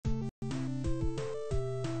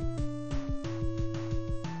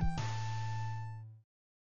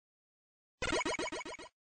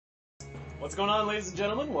What's going on, ladies and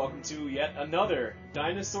gentlemen? Welcome to yet another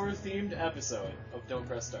dinosaur-themed episode of Don't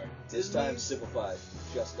Press Start. This time simplified,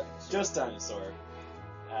 just dinosaur. Just dinosaur.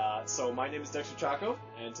 So my name is Dexter Chaco,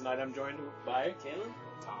 and tonight I'm joined by Kalen,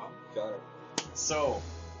 Tom, Connor. So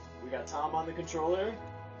we got Tom on the controller.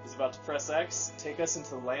 He's about to press X, take us into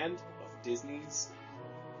the land of Disney's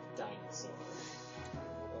Dinosaur.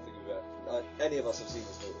 I don't think any of us have seen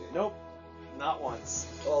this movie. Nope, not once.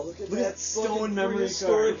 Oh, look at that stone memory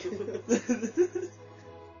card.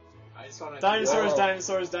 I just want to Dinosaurs, Wow.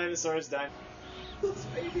 dinosaurs, dinosaurs, Those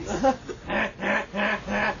babies.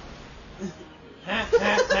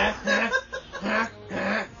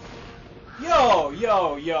 Yo,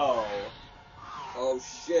 yo, yo. Oh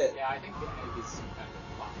shit. Yeah, I think the egg is some kind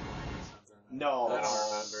of plot line or something. No. I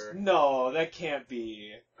don't remember. No, that can't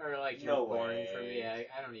be. Or like you're No born way. from the egg.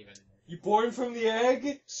 I don't even. You born from the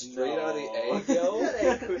egg? Straight No. out of the egg, yo. That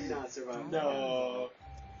egg could not survive. No.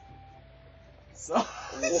 So,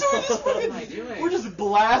 What am I doing? we're just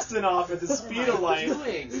blasting off at the speed of What am I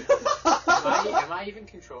light. doing? Am I even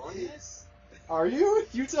controlling this? Are you?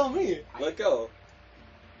 You tell me. Let go.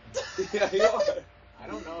 Yeah, you are. I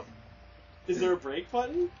don't know. Is there a break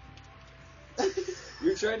button?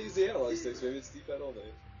 You're trying to use the analog sticks, maybe it's D-pad only.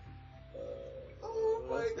 Oh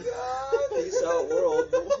my god! Peace out,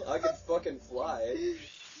 world. I can fucking fly.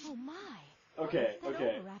 Oh my! Okay, That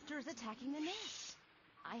okay. Oviraptor is attacking the nest.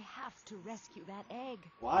 I have to rescue that egg.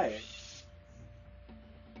 Why?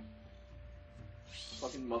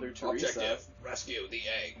 Fucking Mother Teresa. Rescue the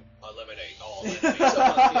egg. Eliminate all I'll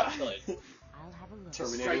have a look.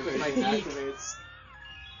 Terminator Strike with my phase beak. activates.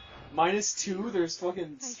 -2, there's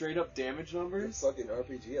fucking straight up damage numbers. Fucking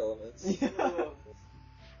RPG elements. Yeah.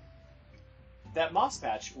 That moss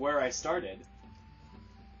patch, where I started,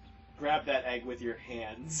 grab that egg with your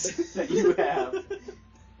hands that you have.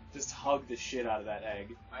 Just hug the shit out of that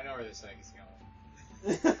egg. I know where this egg is going.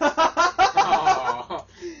 Oh,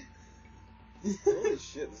 Holy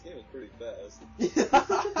shit, this game is pretty fast.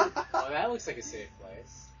 well, that looks like a safe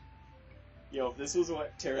place. Yo, if this was what I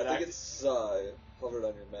think pterodactyls... it's covered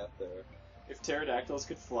on your map there. If pterodactyls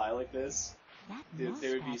could fly like this, That They moss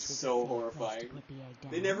would be patch was a so safe place to horrifying. put the egg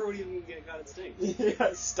down. They never would even get got extinct.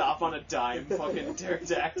 yeah, stop on a dime, fucking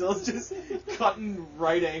pterodactyls just cutting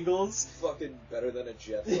right angles. Fucking better than a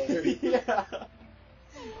jet fighter. Yeah.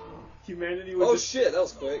 Humanity would Oh just... shit, that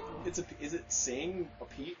was quick. Is it saying a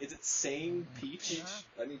peach? Is it saying peach?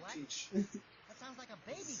 I need peach. That sounds like a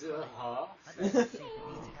baby. Uh-huh. I better see if it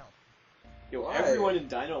needs help. Yo, Why? everyone in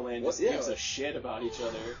Dino Land just What- gives yeah. a shit about each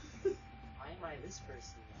other. Why am I this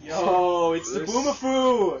person? Yo, it's the There's-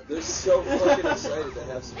 Boomafoo! They're so fucking excited to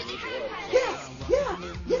have some new blood. Yeah!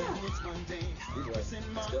 Speedrun.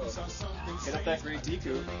 Let's go. Hit up that great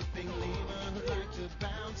Deku.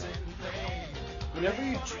 Whenever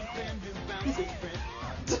you...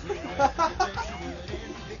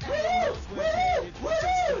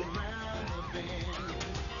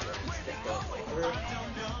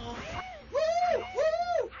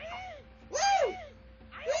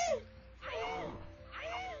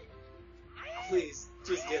 Please,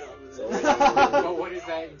 just get on with So, it. But what does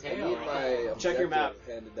that I entail? need my Check your map.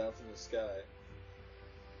 objective handed down from the sky.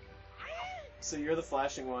 So you're the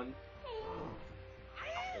flashing one.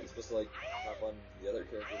 I'm supposed to like hop on the other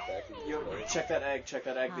character's back and Yo, check that egg that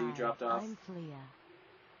you Hi, dropped off. I'm Flea.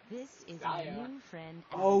 This is Gaia. my new friend.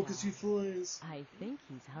 Oh, Abigail. because he flies. I think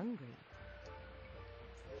he's hungry.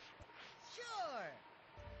 Sure.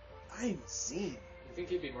 I'm Zine. You think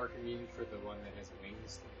it'd be more convenient for the one that has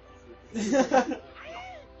wings?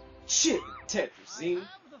 Shit, Tetrazine.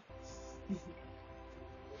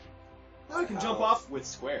 Now I can jump off with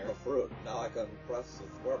square. A fruit. Now I can press the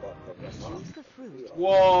square button from this one. Choose the fruit.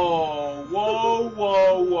 Whoa, whoa,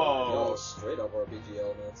 whoa, No, whoa. straight up RPG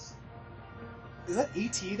elements. Is that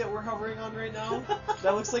ET that we're hovering on right now?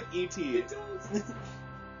 That looks like ET.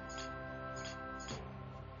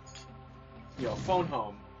 Yo, phone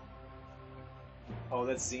home. Oh,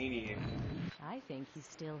 that's Zini. I think he's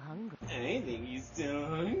still hungry. I think he's still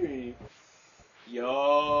hungry.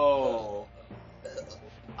 Yo.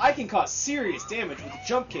 I can cause serious damage with the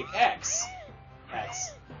jump kick X.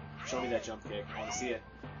 X. Show me that jump kick. I want to see it.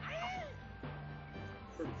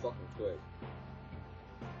 Pretty fucking quick.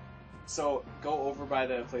 So, go over by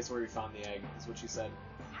the place where we found the egg, is what she said.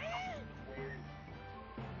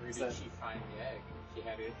 Where Is did that- she find the egg? She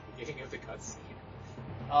had it at the beginning of the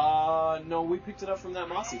cutscene. No, we picked it up from that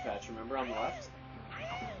mossy patch, remember, on the left?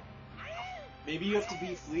 Maybe you have to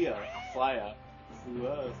be Flea. Flya.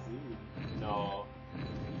 Flea. No.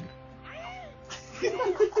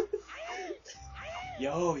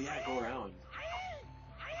 Yo, yeah, go around.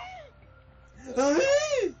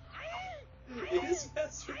 It is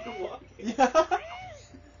faster than walking. Yeah.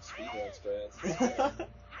 Speedrun strats.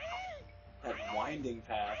 That winding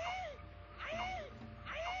path.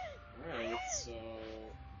 Alright, so...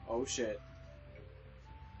 Oh shit.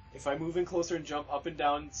 If I move in closer and jump up and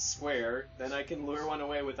down square, then I can lure one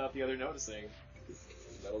away without the other noticing.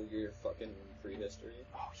 Metal Gear fucking prehistory.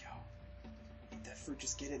 Oh, yo. Eat that fruit,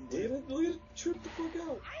 just get it and Look at dip. it, look at it, trip the fuck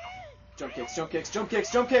out. Jump kicks, jump kicks, jump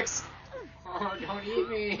kicks, jump kicks! Oh, don't eat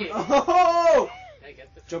me! Oh! Can I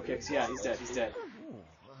get the Jump fruit? kicks, yeah, he's dead, he's dead.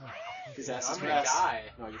 His ass is I'm gonna grass. die.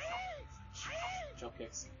 No, you're fine. Jump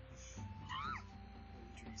kicks.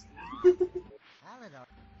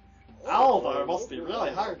 Alvar must be really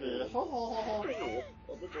hungry.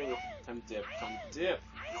 Time to dip, time to dip.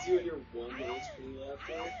 Is you and your 1 HP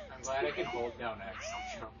laughter? I'm glad I can hold down X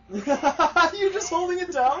to jump. You're just holding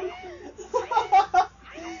it down?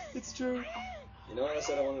 It's true. You know when I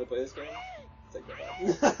said I wanted to play this game? Take that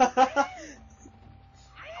back.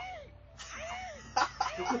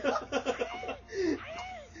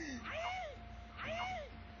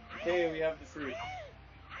 Okay, we have the fruit.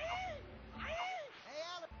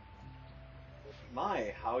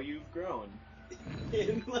 My, how you've grown.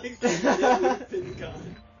 In like the minute we've been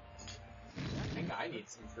gone. I think I need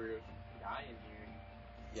some fruit. Die in here.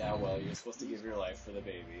 Yeah, well, you're supposed to give your life for the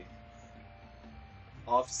baby.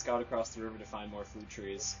 I'll have to scout across the river to find more fruit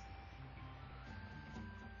trees.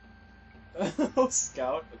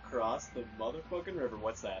 Scout across the motherfucking river.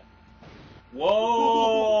 What's that?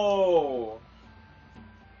 Whoa!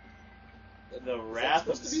 The Wrath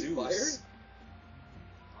of supposed to be Zeus.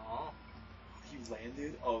 Oh. You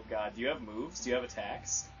landed? Oh god, do you have moves? Do you have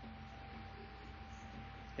attacks?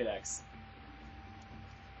 Hit X.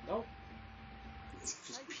 Nope. It's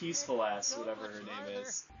just peaceful ass, whatever her name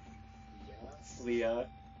is. Yeah. Flea.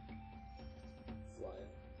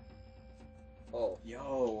 Flying. Oh.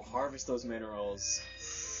 Yo, harvest those minerals.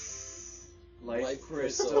 Life, Life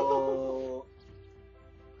crystal.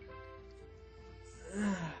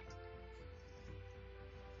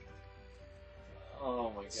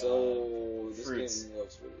 Oh my god. So, this Fruits. game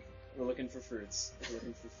looks really... We're looking for fruits. We're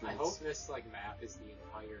looking for fruits. I hope this like map is the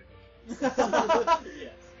entire game.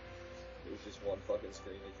 Yes. There's just one fucking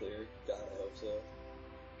screen to clear. God, I hope so.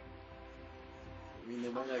 I mean, they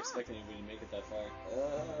might not expect anybody to make it that far.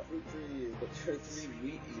 Fruit trees, but there are 3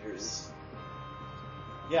 meat eaters.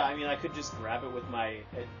 Yeah, I mean, I could just grab it with my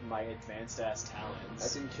advanced ass I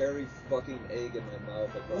talents. can carry fucking egg in my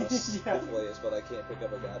mouth across Yeah. the place, but I can't pick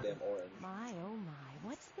up a goddamn orange. My, oh my,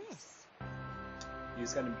 what's this? You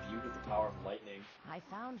just got imbued with the power of lightning. I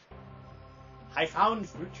found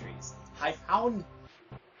fruit trees. I found.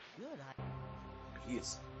 good. He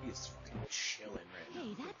is fucking chilling right now.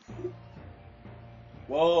 Hey, that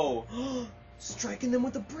Whoa! Striking them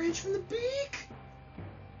with a branch from the beak.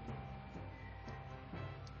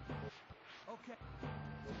 Okay.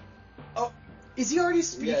 Oh, is he already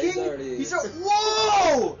speaking? Yeah, he's already...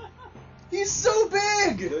 Whoa! He's so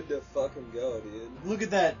big! Good to fucking go, dude. Look at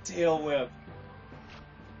that tail whip.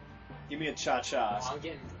 Give me a cha-cha. Oh, I'm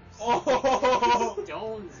getting Oh!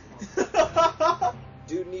 stones.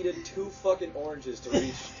 Dude needed 2 fucking oranges to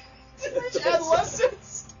reach... Which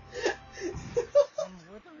adolescence? I'm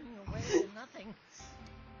withering away to nothing.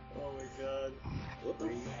 Oh my god. What the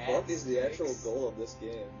Three fuck is the sticks. actual goal of this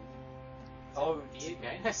game? Oh, Be a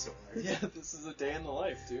dinosaur. yeah, this is a day in the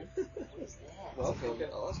life, dude. What is that? Well,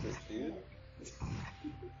 fucking ostrich, dude.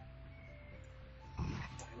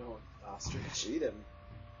 Dino ostrich. Eat him.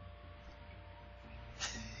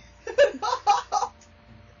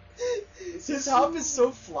 His hop is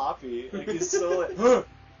so floppy. Like, he's so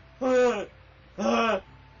like,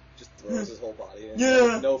 Just throws his whole body in.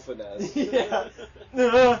 Yeah. No finesse. yeah.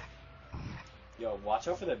 Yo, watch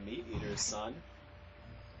out for the meat eaters, son.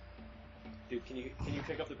 Dude, can you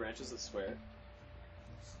pick up the branches of square?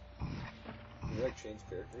 Can you like change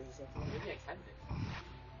characters or something? Maybe I can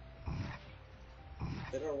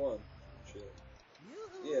do. Hit R1. Shit.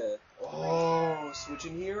 Yeah. Oh,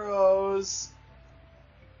 switching heroes.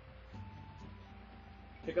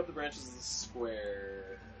 Pick up the branches of the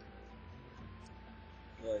square.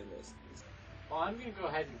 No, you missed. Well, I'm gonna go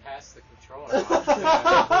ahead and pass the controller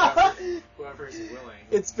off to whoever's willing.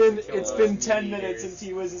 It's been to kill it's those been meat 10 minutes eaters. and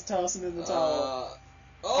T-Wiz is tossing in the towel.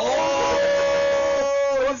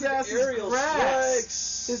 Oh! His ass is Aerial grass.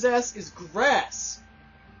 strikes. His ass is grass.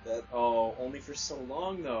 That, Oh, only for so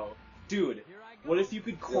long though, dude. What if you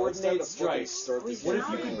could yo, it's time coordinate to fucking strikes? start this What if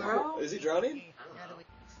you game. could? Is he drowning? How do we...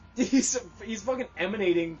 He's fucking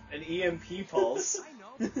emanating an EMP pulse.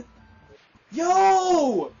 I know.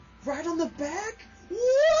 Yo! Right on the back?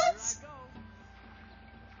 What?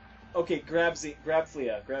 Okay, grab Flea.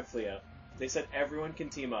 They said everyone can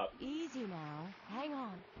team up. Easy now. Hang on.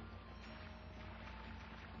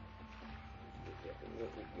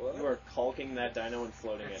 What? You are caulking that dino and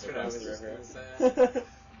floating That's it what I across was the just river. gonna say.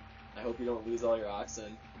 I hope you don't lose all your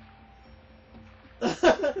oxen.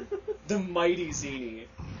 The mighty Zini,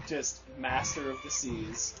 just master of the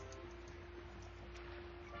seas.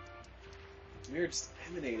 We are just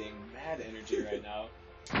emanating mad energy right now.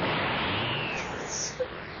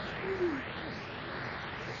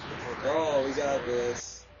 Oh, we got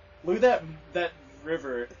this. Look at that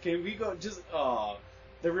river. Can we go just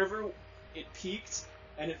the river, it peaked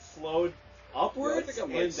and it flowed upwards Yeah, I think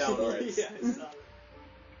I might and downwards. Yeah, I saw that.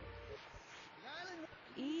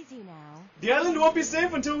 Easy now. The island won't be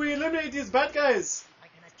safe until we eliminate these bad guys. I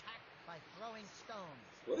can attack by throwing stones.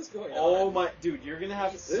 What is going on? Oh my, dude, you're gonna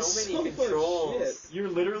have There's so so many much controls. shit. You're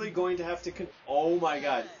literally going to have to oh my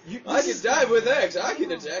god. I can dive with X. I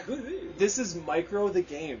can attack with E. This is micro the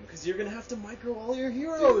game, because you're gonna have to micro all your Dude,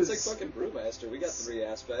 heroes. it's like fucking Brewmaster. We got 3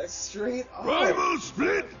 aspects. Straight up. Rival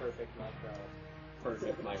split! Perfect micro.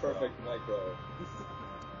 Perfect micro. Perfect micro.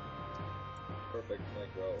 Perfect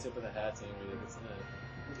micro. Tip of the hat to anybody that's in it.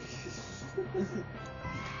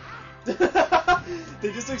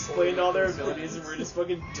 They just explained all their abilities and we're just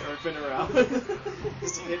fucking derping around.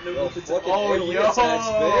 Just hitting them Yo, with the fucking oh, alien yo! attacks,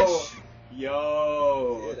 bitch.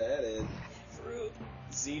 Yo! Get at it.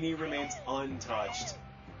 Zini remains untouched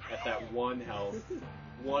at that 1 health.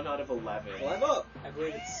 1 out of 11. Climb up. I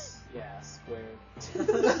believe it's, yeah, squared.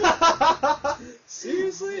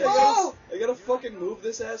 Seriously? Oh! I gotta fucking move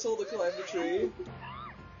this asshole to climb the tree?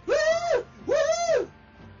 Woo! Woo!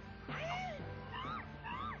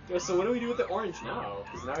 Yo, so what do we do with the orange now?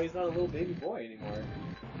 Because now he's not a little baby boy anymore.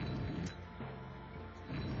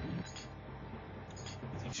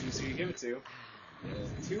 You choose who you give it to.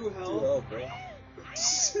 2 Too health. health, bro.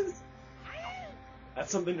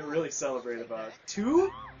 That's something to really celebrate about.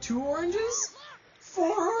 2? 2 oranges? 4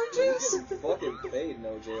 oranges? You're getting fucking paid,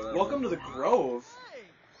 no, Jalen. Welcome to the Grove. Hey,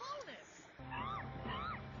 bonus!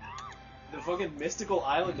 The fucking mystical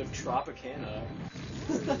island of Tropicana.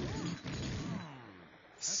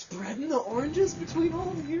 Spreading the oranges between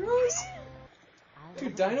all the heroes?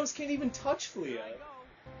 Dude, dinos can't even touch Flea.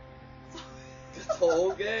 The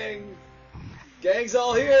whole gang. Gang's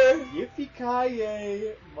all here.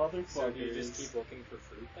 Yippee-ki-yay, motherfuckers. So do you just keep looking for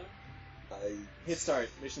fruit then? Hit start,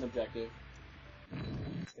 mission objective.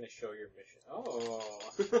 It's gonna show your mission.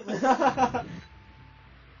 Oh.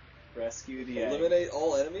 Rescue the egg. Eliminate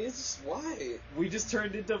all enemies? Why? We just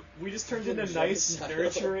turned into Fucking nice, genocide.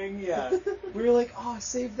 nurturing, yeah. We were like, oh,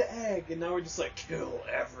 save the egg, and now we're just like, kill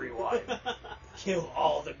everyone. Kill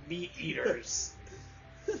all the meat eaters.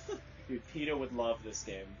 Dude, PETA would love this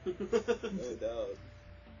game. No doubt.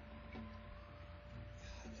 God,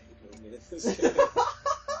 I hate moving in this game.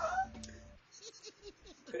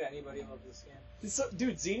 Could anybody love this game? So,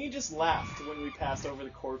 dude, Zini just laughed when we passed over the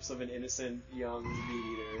corpse of an innocent young meat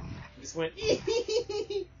eater. He just went,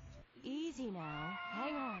 Easy now.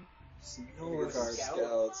 Hang on. no Look at the regards.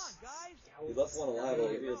 Scouts. You left one alive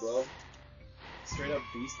over here, bro. Straight up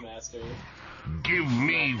Beastmaster. Give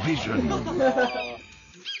me vision. I'll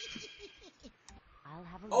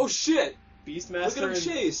have a Oh look. shit! Beastmaster Look at him and...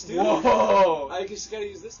 chase, dude. Whoa! I just gotta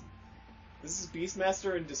use this. This is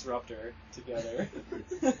Beastmaster and Disruptor together.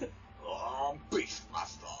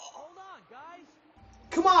 Beastmaster. Hold on, guys.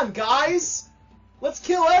 Come on, guys! Let's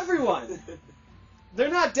kill everyone! They're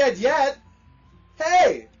not dead yet!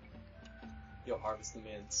 Hey! Yo, harvest the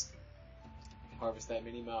mints. Harvest that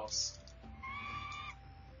Minnie Mouse.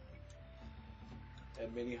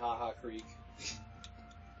 That Minnie Ha-Ha Creek.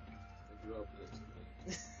 I grew up with it.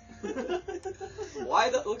 Why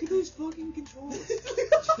the? Look at these fucking controls.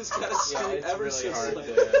 Just gotta Yeah, straight it's ever really so hard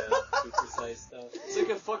slightly. to do precise stuff. It's like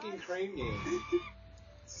a fucking crane game.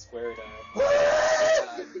 Squared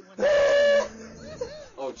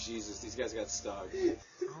Oh Jesus, these guys got stuck.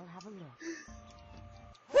 I'll have a look.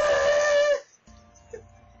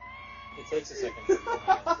 It takes a second to grind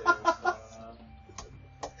too,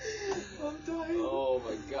 so, I'm dying. Oh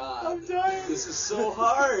my god. I'm dying. This is so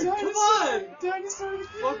hard. Come on. Dinosaur!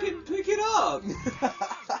 Fucking pick it up.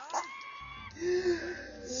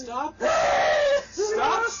 Stop.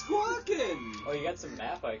 Stop squawking. Oh, you got some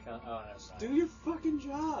map icon. Oh, never mind. Do your fucking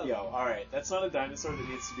job. Yo, alright, that's not a dinosaur that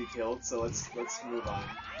needs to be killed, so let's move on.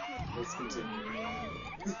 Let's continue.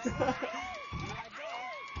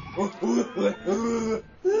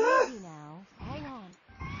 Easy now. Hang on.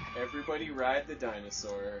 Everybody ride the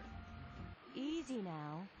dinosaur. Easy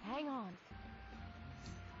now. Hang on.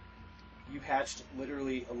 You hatched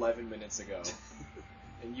literally 11 minutes ago.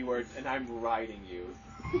 And I'm riding you.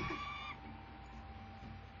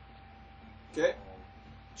 Okay.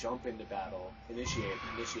 Jump into battle. Initiate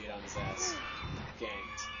on his ass.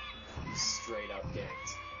 Ganked. Straight up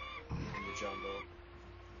ganked. In the jungle.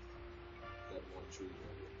 That one tree.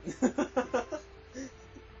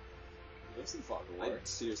 Live some fog of I war.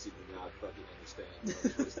 seriously do not fucking understand what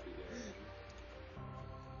I'm supposed to be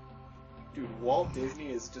doing. Dude, Walt Disney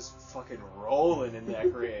is just fucking rolling in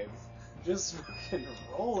that grave. Just fucking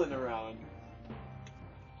rolling around.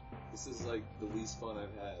 This is like the least fun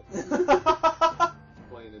I've had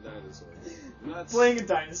playing a dinosaur game. I'm not Playing a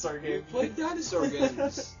dinosaur game. We've played dinosaur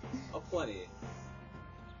games aplenty.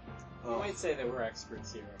 You might say that we're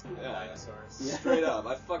experts here on Yeah. dinosaurs. Yeah. Straight up,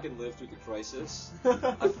 I fucking lived through the Crisis.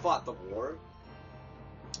 I fought the war.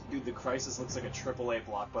 Dude, the Crisis looks like a AAA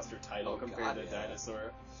blockbuster title Oh, compared God, to yeah.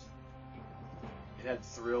 Dinosaur. It had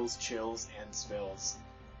thrills, chills, and spills.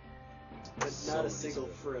 But So not a many single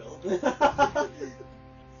spills. frill.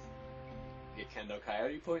 Get Kendo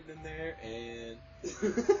Coyote pointing in there, and...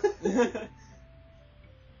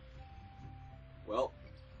 Well,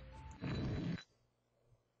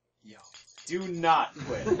 Yo, do not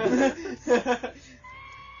quit.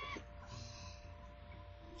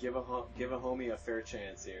 Give a homie a fair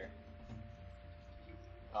chance here.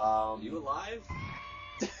 you alive?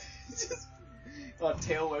 Just a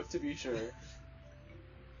tail whip to be sure.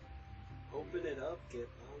 Open it up, get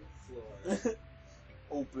on the floor.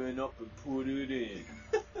 Open up and put it in.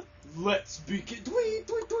 Let's begin. Tweet,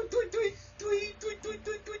 tweet, tweet, tweet, tweet, tweet, tweet, tweet,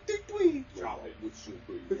 tweet, tweet, tweet, tweet. Drop it. What should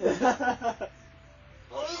be?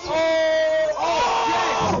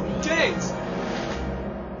 Oh! James!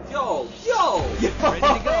 Yo! Ready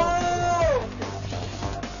to go?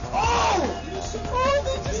 Oh! Oh!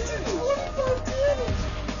 They just did 25 damage.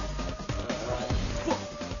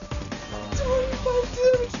 25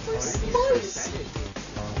 damage for slice.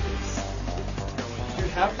 Dude,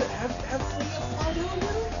 have Flea fly down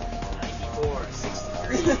there? 94,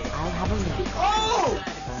 63. I'll have a look. Oh!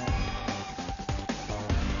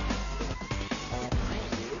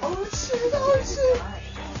 Oh shit! Oh shit!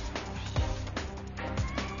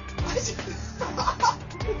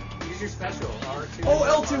 Use your special, R2.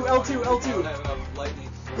 Oh, L2, L2, I don't L2. have enough lightning.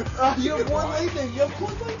 You have one lightning. You have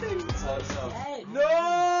one lightning. That's not enough.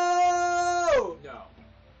 No! No,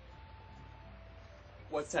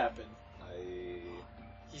 What's happened?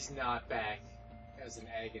 he's not back as an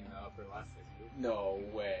egg in the upper left with you. No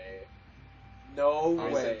way. No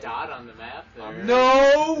There's way. a dot on the map there.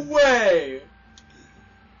 No way.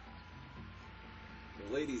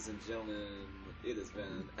 Ladies and gentlemen, it has been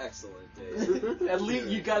an excellent day. At least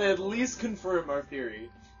you gotta at least confirm our theory.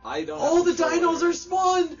 I don't. All the have to dinos show are it.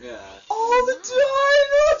 spawned. Yeah. All the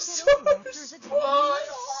dinosaurs Monsters attacking me. spawned.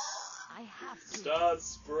 I have to. Start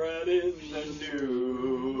spreading the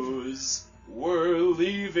news. We're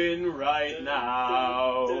leaving right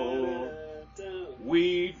now.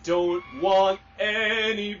 We don't want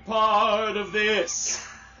any part of this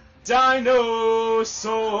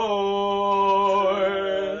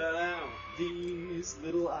dinosaur. These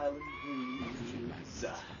little island blues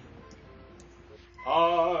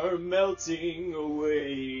are melting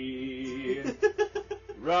away.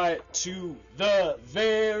 Right to the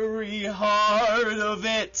very heart of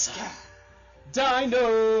it.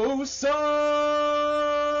 Dinosaur!